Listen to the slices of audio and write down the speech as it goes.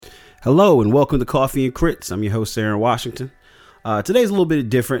Hello and welcome to Coffee and Crits. I'm your host, Aaron Washington. Today's a little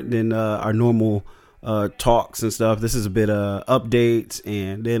bit different than our normal talks and stuff. This is a bit of updates,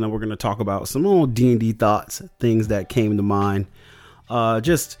 and then we're going to talk about some old D&D thoughts, things that came to mind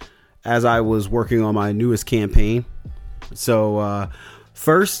just as I was working on my newest campaign. So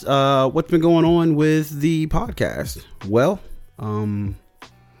first, what's been going on with the podcast? Well,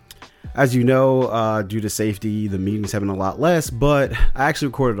 as you know, due to safety, the meetings have been a lot less, but I actually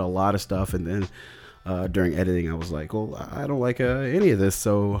recorded a lot of stuff. And then during editing, I was like, well, I don't like any of this.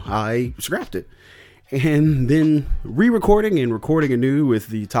 So I scrapped it. And then re-recording and recording anew with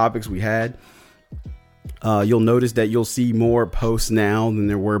the topics we had. You'll notice that you'll see more posts now than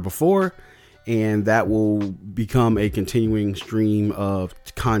there were before. And that will become a continuing stream of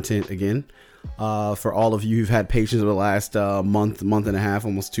content again. For all of you who've had patience over the last month and a half,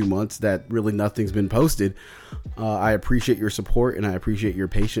 almost 2 months, that really nothing's been posted. I appreciate your support and I appreciate your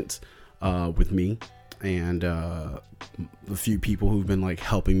patience with me and the few people who've been like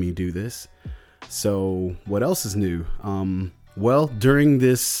helping me do this. So what else is new? Well, during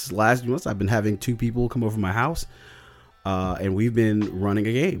this last month, I've been having 2 people come over my house and we've been running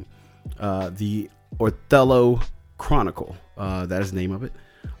a game. The Othello Chronicle, that is the name of it.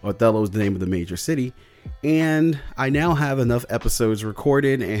 Othello is the name of the major city, and I now have enough episodes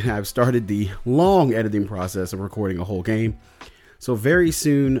recorded, and I've started the long editing process of recording a whole game. So very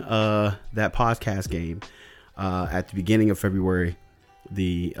soon, that podcast game at the beginning of February,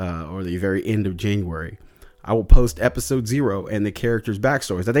 or the very end of January, I will post episode 0 and the characters'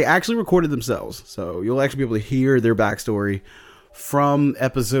 backstories that they actually recorded themselves. So you'll actually be able to hear their backstory from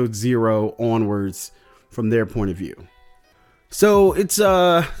episode 0 onwards from their point of view. So it's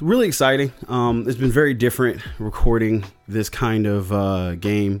really exciting. It's been very different recording this kind of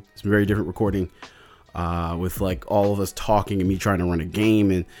game. It's been very different recording with like all of us talking and me trying to run a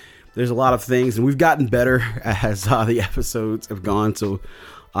game. And there's a lot of things, and we've gotten better as the episodes have gone. So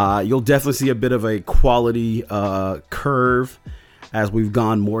you'll definitely see a bit of a quality curve as we've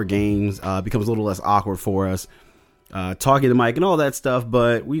gone more games. It becomes a little less awkward for us talking to Mike and all that stuff.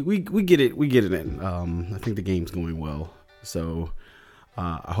 But we get it. We get it in. I think the game's going well. So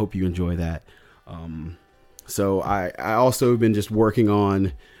I hope you enjoy that. So I also have been just working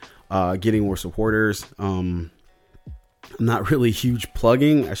on getting more supporters. I'm not really huge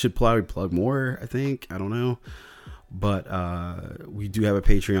plugging. I should probably plug more, I think. I don't know. But we do have a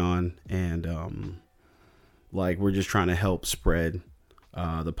Patreon, and like we're just trying to help spread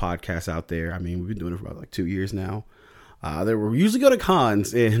the podcast out there. I mean, we've been doing it for about like 2 years now. We usually go to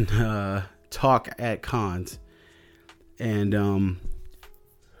cons and talk at cons. And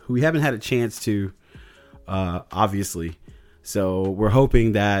we haven't had a chance to, obviously. So we're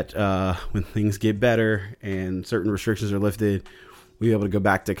hoping that when things get better and certain restrictions are lifted, we'll be able to go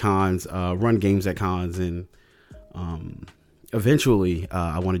back to cons, run games at cons, and eventually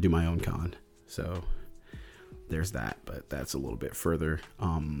I want to do my own con. So there's that, but that's a little bit further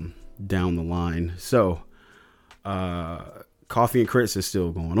down the line. So Coffee and Crits is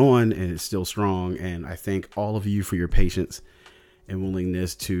still going on, and it's still strong. And I thank all of you for your patience and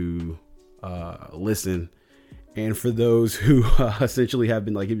willingness to listen. And for those who essentially have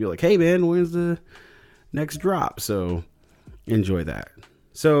been like, you'd be like, hey man, when's the next drop? So enjoy that.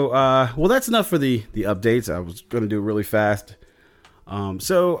 So, well, that's enough for the updates. I was going to do it really fast.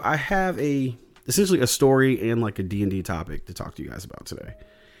 So I have essentially a story and like a D&D topic to talk to you guys about today.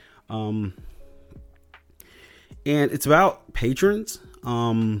 And it's about patrons.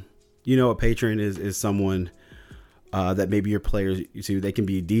 You know, a patron is someone that maybe your players, you see, they can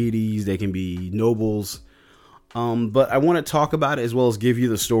be deities, they can be nobles. But I want to talk about it as well as give you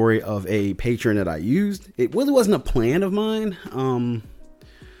the story of a patron that I used. It really wasn't a plan of mine.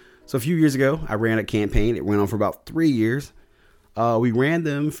 So a few years ago, I ran a campaign. It went on for about 3 years. We ran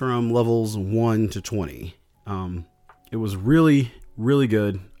them from levels 1 to 20. It was really, really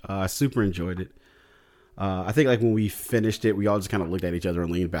good. I super enjoyed it. I think like when we finished it, we all just kind of looked at each other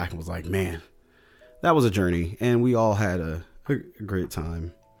and leaned back and was like, man, that was a journey. And we all had a great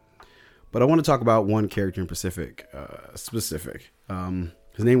time. But I want to talk about one character in specific.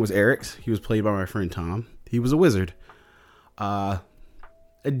 His name was Erix. He was played by my friend Tom. He was a wizard. A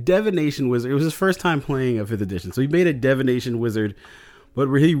divination wizard. It was his first time playing a 5th edition. So he made a divination wizard.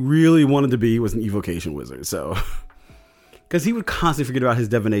 But what he really wanted to be was an evocation wizard. So, because he would constantly forget about his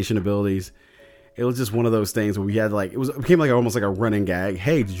divination abilities. It was just one of those things where we had like, it became like almost like a running gag.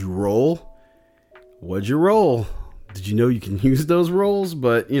 Hey, did you roll? What'd you roll? Did you know you can use those rolls?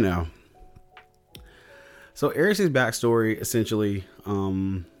 But, you know. So Erix's backstory essentially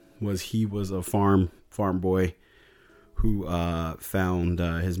was he was a farm boy who found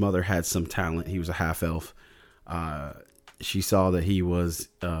his mother had some talent. He was a half elf. She saw that he was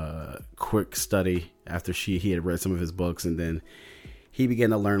quick study after he had read some of his books, and then he began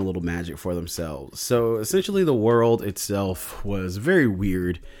to learn a little magic for themselves. So essentially the world itself was very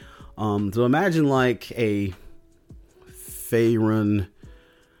weird. So imagine like a Faerun,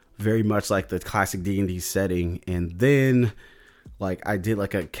 very much like the classic D&D setting, and then like I did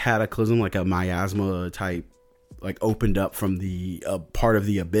like a cataclysm, like a miasma type, like opened up from the part of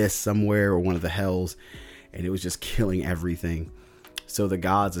the abyss somewhere, or one of the hells, and it was just killing everything. So the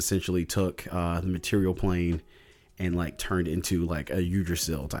gods essentially took the material plane and like turned into like a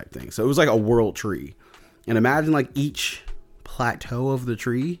Yggdrasil type thing. So it was like a world tree. And imagine like each plateau of the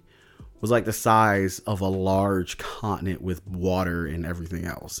tree was like the size of a large continent with water and everything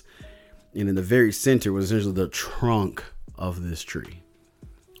else. And in the very center was essentially the trunk of this tree,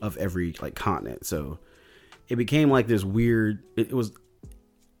 of every like continent. So it became like this weird, it was,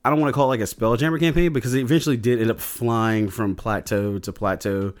 I don't want to call it like a Spelljammer campaign, because it eventually did end up flying from plateau to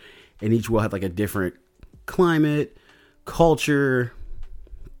plateau, and each world had like a different climate, culture,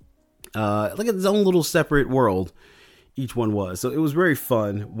 like its own little separate world. Each one was. So it was very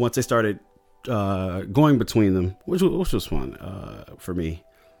fun once I started going between them, which was fun for me.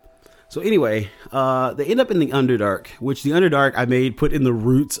 So anyway, they end up in the Underdark, which the Underdark I put in the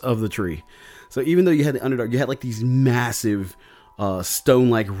roots of the tree. So even though you had the Underdark, you had like these massive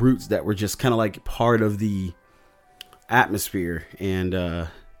stone-like roots that were just kind of like part of the atmosphere. And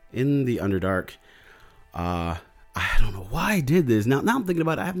in the Underdark, I don't know why I did this. Now I'm thinking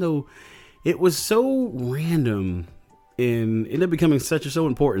about it. It was so random and ended up becoming so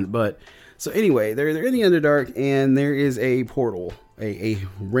important. But so anyway, they're in the Underdark, and there is a portal, a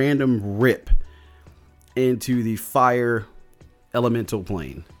random rip into the fire elemental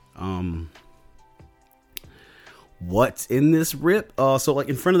plane. What's in this rip? So like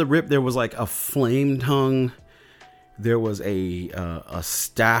in front of the rip, there was like a flame tongue. There was a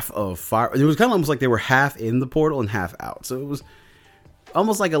staff of fire. It was kind of almost like they were half in the portal and half out. So it was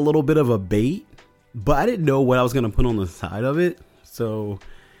almost like a little bit of a bait, but I didn't know what I was going to put on the side of it. So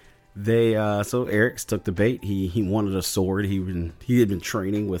so Eric's took the bait. He wanted a sword. He had been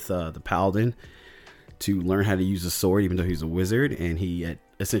training with the paladin to learn how to use a sword, even though he's a wizard, and he had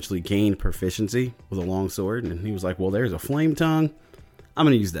essentially gained proficiency with a long sword. And he was like, well, there's a flame tongue, I'm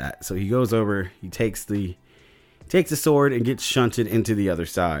going to use that. So he goes over, he takes the sword and gets shunted into the other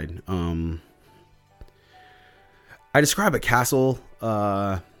side. I describe a castle.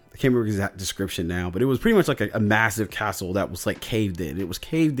 I can't remember the exact description now, but it was pretty much like a massive castle that was like caved in. It was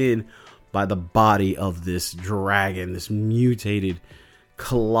caved in by the body of this dragon, this mutated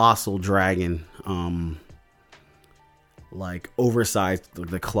colossal dragon. Like oversized,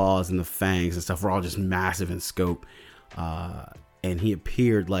 the claws and the fangs and stuff were all just massive in scope. And he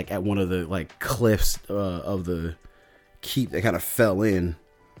appeared like at one of the like cliffs of the keep that kind of fell in,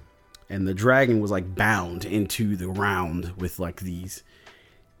 and the dragon was like bound into the ground with like these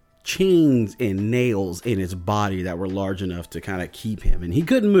chains and nails in his body that were large enough to kind of keep him, and he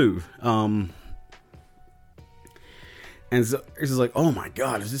couldn't move. And so it's like, oh my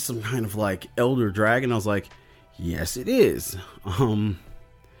god, is this some kind of like elder dragon? I was like, yes, it is.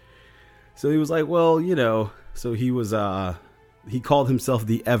 So he was like, well, so he was he called himself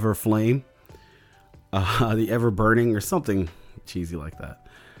the Ever Flame, the Ever Burning, or something cheesy like that.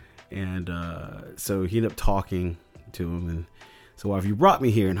 And so he ended up talking to him, and so why have you brought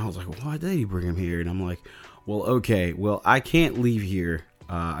me here? And I was like, well, why did he bring him here? And I'm like, well, okay, well, I can't leave here.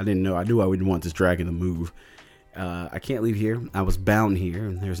 I knew I wouldn't want this dragon to move. I can't leave here. I was bound here,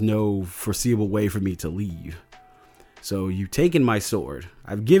 and there's no foreseeable way for me to leave. So you've taken my sword.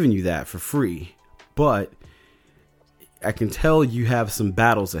 I've given you that for free, but I can tell you have some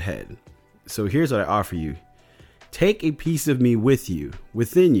battles ahead. So here's what I offer you. Take a piece of me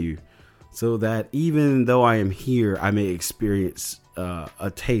within you, so that even though I am here, I may experience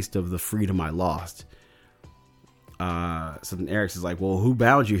a taste of the freedom I lost. So then Eric's is like, well, who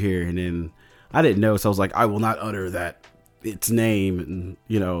bound you here? And then I didn't know, so I was like, I will not utter its name, and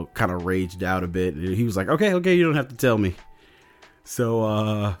kind of raged out a bit. And he was like, okay, you don't have to tell me.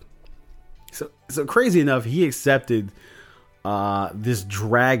 So so crazy enough, he accepted this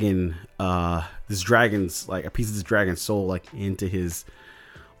dragon's like a piece of this dragon's soul like into his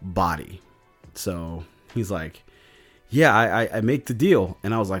body. So he's like, yeah, I make the deal.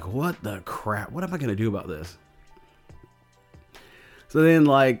 And I was like, what the crap? What am I gonna do about this? So then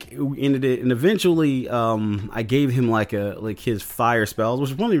like we ended it, and eventually I gave him like his fire spells,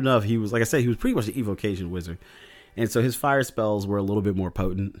 which was funny enough, he was, like I said, he was pretty much an evocation wizard. And so his fire spells were a little bit more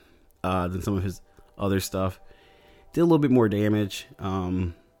potent than some of his other stuff. Did a little bit more damage,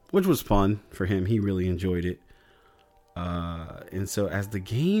 which was fun for him. He really enjoyed it. And so as the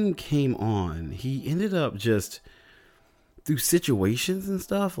game came on, he ended up just through situations and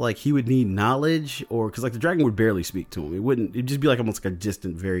stuff, like he would need knowledge, or because like the dragon would barely speak to him. It'd just be like almost like a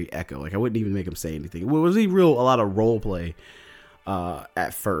distant, very echo. Like I wouldn't even make him say anything. It was a lot of role play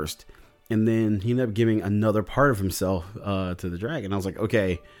at first. And then he ended up giving another part of himself to the dragon. I was like,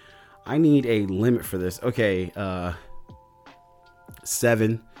 okay, I need a limit for this. Okay,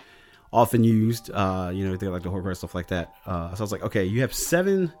 7, often used. They like the Horcrux, stuff like that. So I was like, okay, you have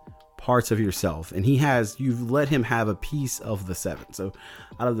 7 parts of yourself, and you've let him have a piece of the 7. So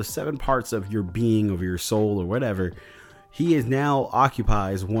out of the 7 parts of your being, of your soul, or whatever, he is now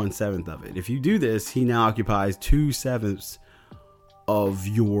occupies 1/7 of it. If you do this, he now occupies 2/7 of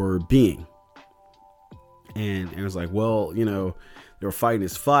your being. And it was like, well, they were fighting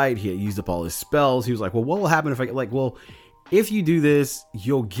his fight. He had used up all his spells. He was like, well, what will happen if you do this,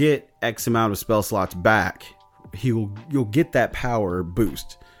 you'll get X amount of spell slots back. You'll get that power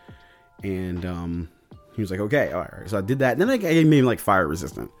boost. And he was like, okay, all right. So I did that. And then I made him like fire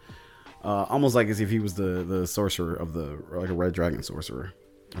resistant. Almost like as if he was the sorcerer of like a red dragon sorcerer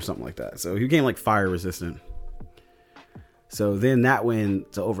or something like that. So he became like fire resistant. So then that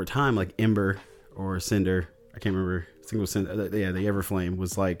went to over time, like Ember or Cinder. I can't remember. I think it was Cinder. Yeah, the Everflame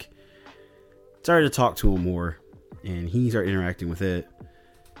was like, started to talk to him more. And he started interacting with it.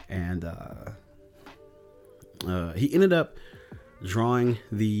 And he ended up drawing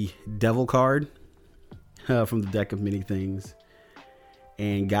the Devil card from the deck of many things,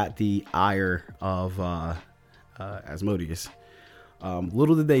 and got the ire of Asmodeus.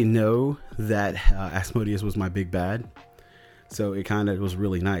 Little did they know that Asmodeus was my big bad, so it kind of was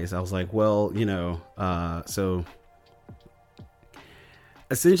really nice. I was like, well, so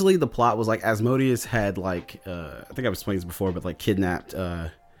essentially the plot was like Asmodeus had like I think I've explained this before, but like kidnapped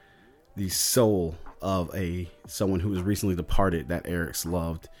the soul of someone who was recently departed that Eryx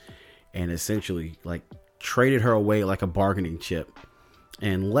loved, and essentially like traded her away like a bargaining chip,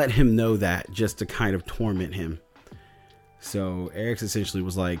 and let him know that just to kind of torment him. So Eryx essentially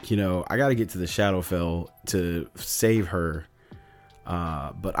was like, I got to get to the Shadowfell to save her,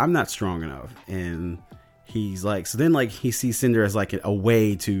 but I'm not strong enough. And he's like, so then like he sees Cinder as like a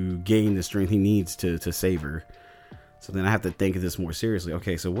way to gain the strength he needs to save her. So then I have to think of this more seriously.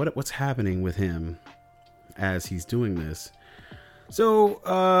 Okay, so what's happening with him as he's doing this? So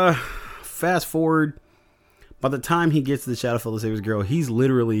fast forward, by the time he gets to the Shadowfell to save his girl, he's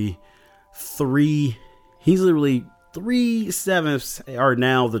literally 3/7 are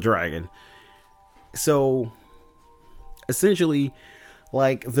now the dragon. So essentially,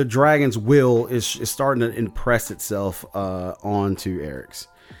 like the dragon's will is starting to impress itself onto Eryx.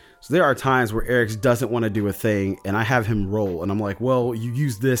 So there are times where Eryx doesn't want to do a thing, and I have him roll, and I'm like, well, you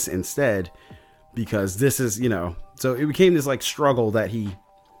use this instead, because this is, so it became this like struggle that he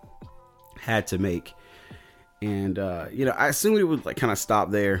had to make. And, I assumed it would like kind of stop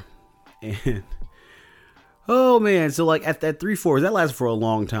there. And, oh man. So like at that 3/4, that lasted for a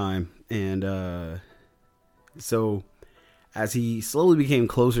long time. And, so as he slowly became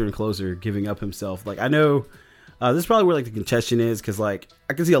closer and closer, giving up himself, like I know, this is probably where like the contention is, because like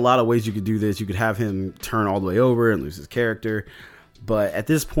I can see a lot of ways you could do this. You could have him turn all the way over and lose his character, but at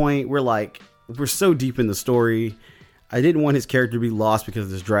this point we're so deep in the story. I didn't want his character to be lost because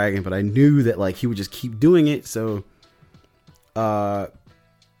of this dragon, but I knew that like he would just keep doing it. So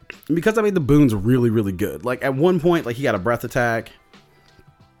because I made the boons really, really good. Like at one point, like he got a breath attack.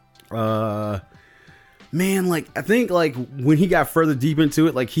 Man, like I think like when he got further deep into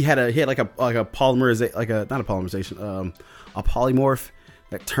it, like he had like a polymerization, not a polymerization, a polymorph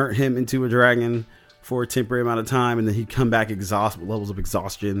that turned him into a dragon for a temporary amount of time, and then he'd come back exhausted, levels of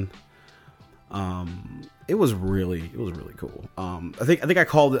exhaustion. It was really cool. I think I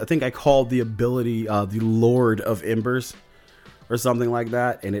called the ability the Lord of Embers or something like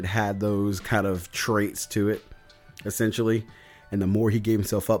that, and it had those kind of traits to it essentially. And the more he gave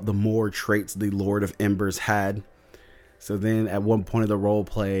himself up, the more traits the Lord of Embers had. So then at one point of the role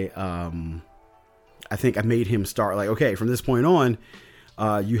play, I think I made him start like, okay, from this point on,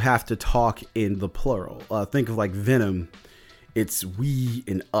 you have to talk in the plural. Think of like Venom. It's we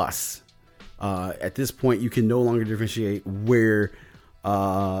and us. At this point, you can no longer differentiate where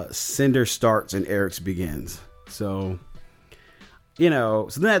Cinder starts and Eryx begins. So,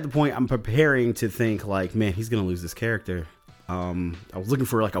 so then at the point I'm preparing to think like, man, he's going to lose this character. I was looking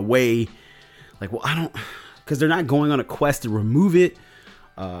for like a way, like, well, because they're not going on a quest to remove it.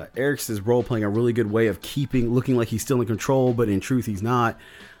 Eryx is role playing a really good way of looking like he's still in control, but in truth, he's not.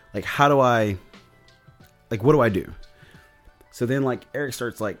 Like, how do I like, what do I do? So then, like, Eric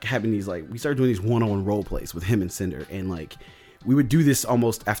starts, like, having these, like, we started doing these one-on-one role plays with him and Cinder. And, like, we would do this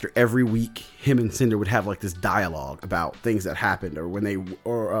almost after every week. Him and Cinder would have, like, this dialogue about things that happened or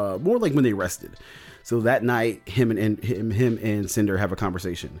more like when they rested. So that night, him and Cinder have a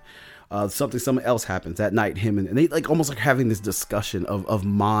conversation. Something else happens that night. And they, like, almost like having this discussion of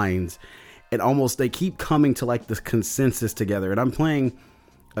minds. And almost they keep coming to, like, this consensus together. And I'm playing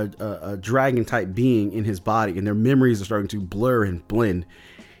a dragon type being in his body, and their memories are starting to blur and blend.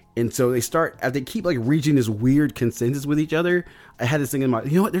 And so as they keep, like, reaching this weird consensus with each other, I had this thing in my,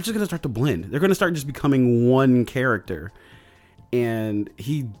 you know what, they're just going to start to blend. They're going to start just becoming one character. And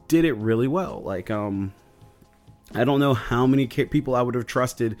he did it really well. Like, I don't know how many people I would have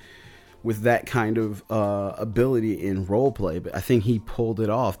trusted with that kind of ability in role play, but I think he pulled it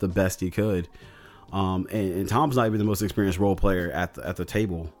off the best he could. And Tom's not even the most experienced role player at the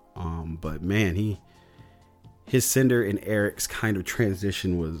table. But man, his Cinder and Eric's kind of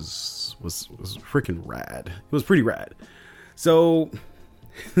transition was freaking rad. It was pretty rad. So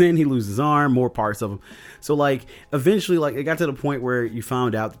then he loses his arm, more parts of him. So, like, eventually, like, it got to the point where you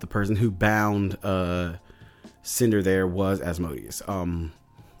found out that the person who bound Cinder there was Asmodeus.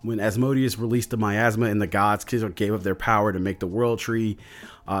 When Asmodeus released the miasma and the gods gave up their power to make the world tree,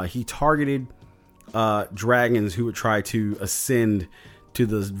 he targeted dragons who would try to ascend to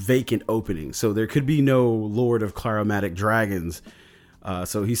the vacant opening. So there could be no Lord of Chromatic Dragons.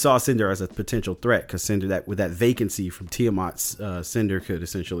 So he saw Cinder as a potential threat, because Cinder, that with that vacancy from Tiamat's, Cinder could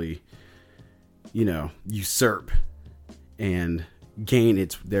essentially, you know, usurp and gain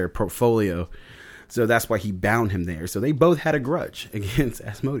their portfolio. So that's why he bound him there. So they both had a grudge against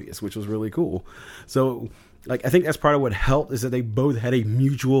Asmodeus, which was really cool. So, like, I think that's part of what helped, is that they both had a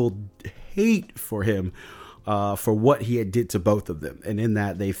mutual hate for him, for what he had did to both of them. And in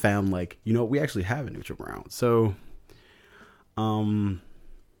that, they found, like, you know, we actually have a neutral ground. So,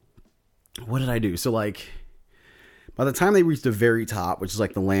 what did I do? So, like, by the time they reached the very top, which is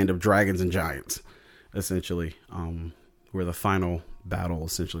like the land of dragons and giants, essentially, where the final battle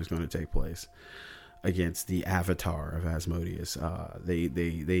essentially is going to take place against the avatar of Asmodeus,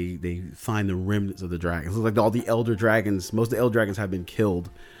 they find the remnants of the dragons. It's like all the elder dragons, most of the elder dragons have been killed,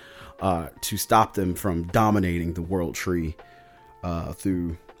 to stop them from dominating the world tree,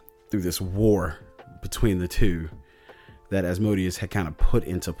 through this war between the two that Asmodeus had kind of put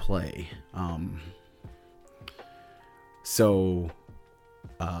into play.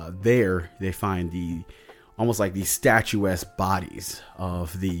 There they find almost like these statuesque bodies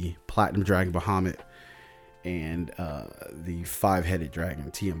of the platinum dragon Bahamut and the five-headed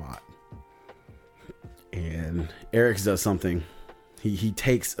dragon Tiamat. And Eric does something. He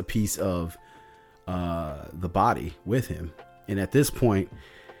takes a piece of the body with him. And at this point,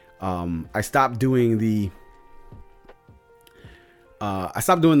 I stopped doing the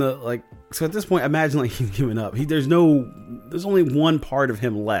so at this point, imagine, like, he's giving up. There's only one part of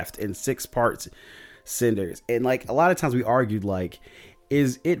him left and 6 parts Cinder's. And, like, a lot of times we argued, like,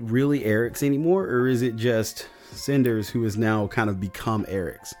 is it really Eric's anymore, or is it just Cinder's who has now kind of become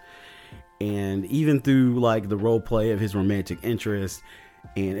Eric's? And even through, like, the role play of his romantic interest,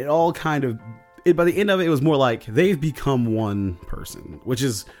 and it all kind of, by the end of it, it was more like they've become one person, which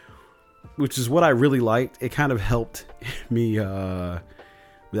is what I really liked. It kind of helped me,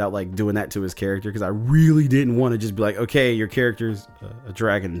 without, like, doing that to his character, because I really didn't want to just be like, okay, your character's a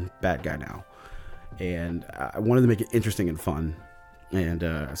dragon bad guy now. And I wanted to make it interesting and fun. And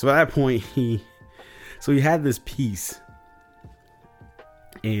so at that point, he had this piece,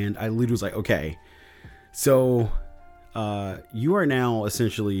 and I literally was like, okay, so you are now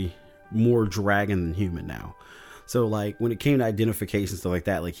essentially more dragon than human now. So, like, when it came to identification, stuff like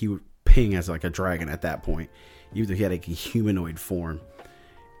that, like, he would ping as, like, a dragon at that point, even though he had, like, a humanoid form.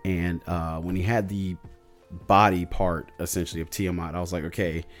 And when he had the body part essentially of Tiamat, I was like,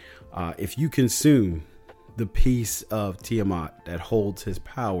 okay, if you consume the piece of Tiamat that holds his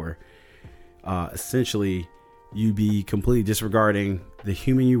power, essentially you'd be completely disregarding the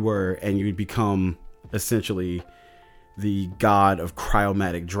human you were, and you'd become essentially the god of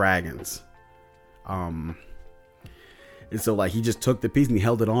chromatic dragons. And so, like, he just took the piece and he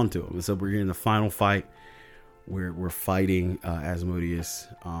held it on to him. And so we're in the final fight. We're fighting Asmodeus,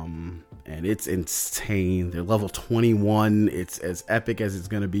 and it's insane. They're level 21. It's as epic as it's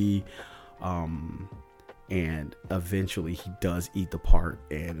gonna be. And eventually he does eat the part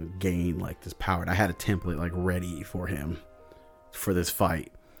and gain, like, this power. And I had a template, like, ready for him for this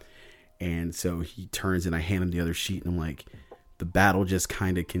fight. And so he turns and I hand him the other sheet, and I'm like, the battle just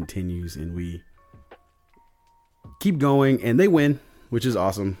kind of continues, and we keep going, and they win, which is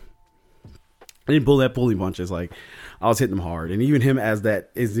awesome. I didn't pull that pulling punches. Like, I was hitting him hard. And even him as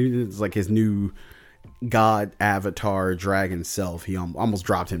that is like his new god avatar dragon self, he almost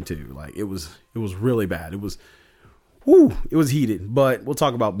dropped him too. Like, it was really bad. It was heated. But we'll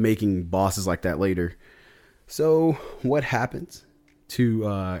talk about making bosses like that later. So what happens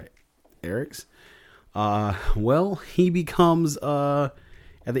to Eryx? Well, he becomes at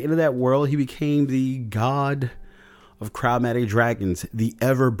the end of that world, he became the god of Chromatic Dragons, the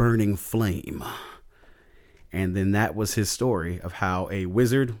ever-burning flame. And then that was his story of how a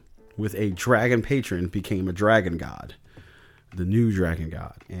wizard with a dragon patron became a dragon god, the new dragon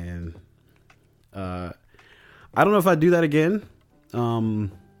god. And I don't know if I'd do that again,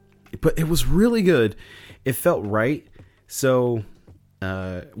 but it was really good. It felt right. So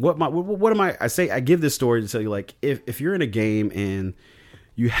I give this story to tell you, like, if you're in a game and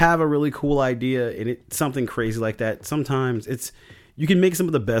you have a really cool idea and it's something crazy like that, sometimes you can make some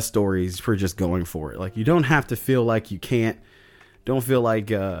of the best stories for just going for it. Like, you don't have to feel like you don't feel like,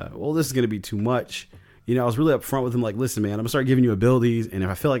 well, this is going to be too much. You know, I was really upfront with him, like, listen, man, I'm gonna start giving you abilities, and if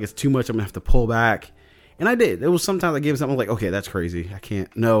I feel like it's too much, I'm gonna have to pull back. And I did. It was sometimes I gave him something like, okay, that's crazy.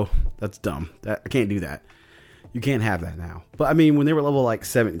 That's dumb. I can't do that. You can't have that now. But I mean, when they were level like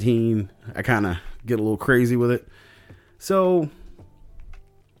 17, I kind of get a little crazy with it. So,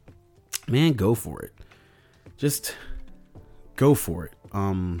 man, go for it. Just go for it.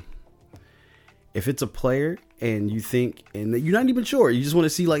 If it's a player and you think, and you're not even sure, you just want to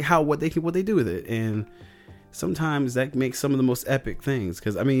see like what they do with it. And sometimes that makes some of the most epic things.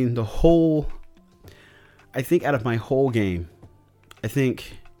 Cause I mean, I think out of my whole game, I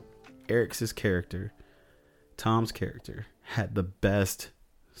think Eryx's character, Tom's character, had the best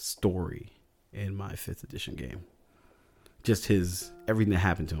story in my 5th edition game. Just everything that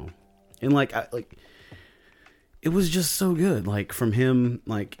happened to him. And it was just so good. Like, from him,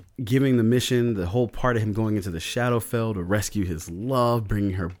 like, giving the mission, the whole part of him going into the Shadowfell to rescue his love,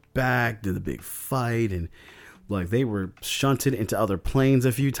 bringing her back, did the big fight, and like, they were shunted into other planes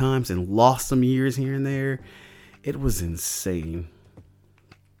a few times and lost some years here and there. It was insane.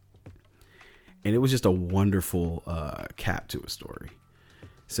 And it was just a wonderful cap to a story.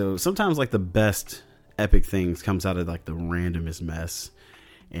 So sometimes, like, the best epic things comes out of like the randomest mess.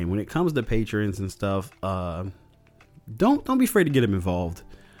 And when it comes to patrons and stuff, don't be afraid to get them involved.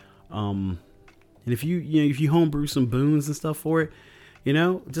 And if you homebrew some boons and stuff for it,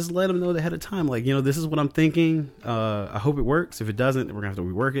 just let them know ahead of time. Like, this is what I'm thinking. I hope it works. If it doesn't, we're gonna have to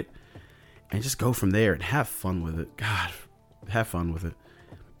rework it, and just go from there and have fun with it. God, have fun with it.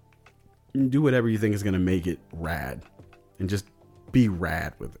 Do whatever you think is gonna make it rad, and just be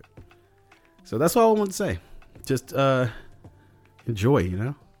rad with it. So that's all I want to say. Just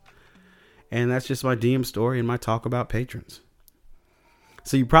enjoy, And that's just my DM story and my talk about patrons.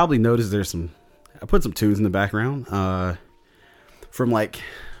 So you probably noticed I put some tunes in the background from like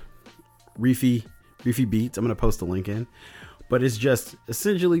Reefy Beats. I'm going to post a link in. But it's just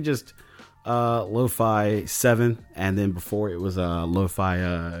essentially just Lo-Fi 7. And then before it was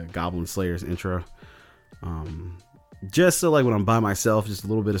Lo-Fi Goblin Slayer's intro. Just so like when I'm by myself, just a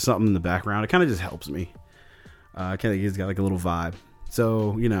little bit of something in the background. It kind of just helps me. Kind of gives got like a little vibe.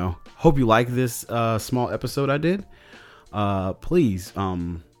 So, hope you like this small episode I did. Please,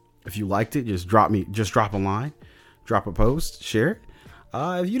 if you liked it, just drop a line, drop a post, share it.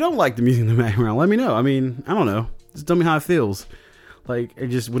 If you don't like the music in the background, let me know. I mean, I don't know. Just tell me how it feels. Like,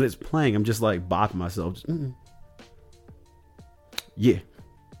 when it's playing, I'm just like bopping myself. Just, Yeah.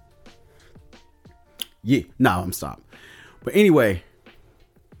 No, I'm stopped. But anyway,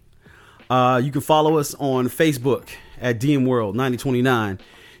 you can follow us on Facebook at DM World 9029.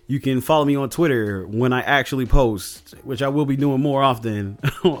 You can follow me on Twitter when I actually post, which I will be doing more often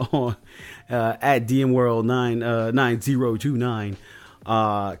at DM World 9029.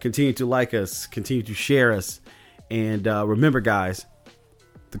 Continue to like us, continue to share us, and remember, guys,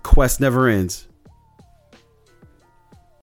 the quest never ends.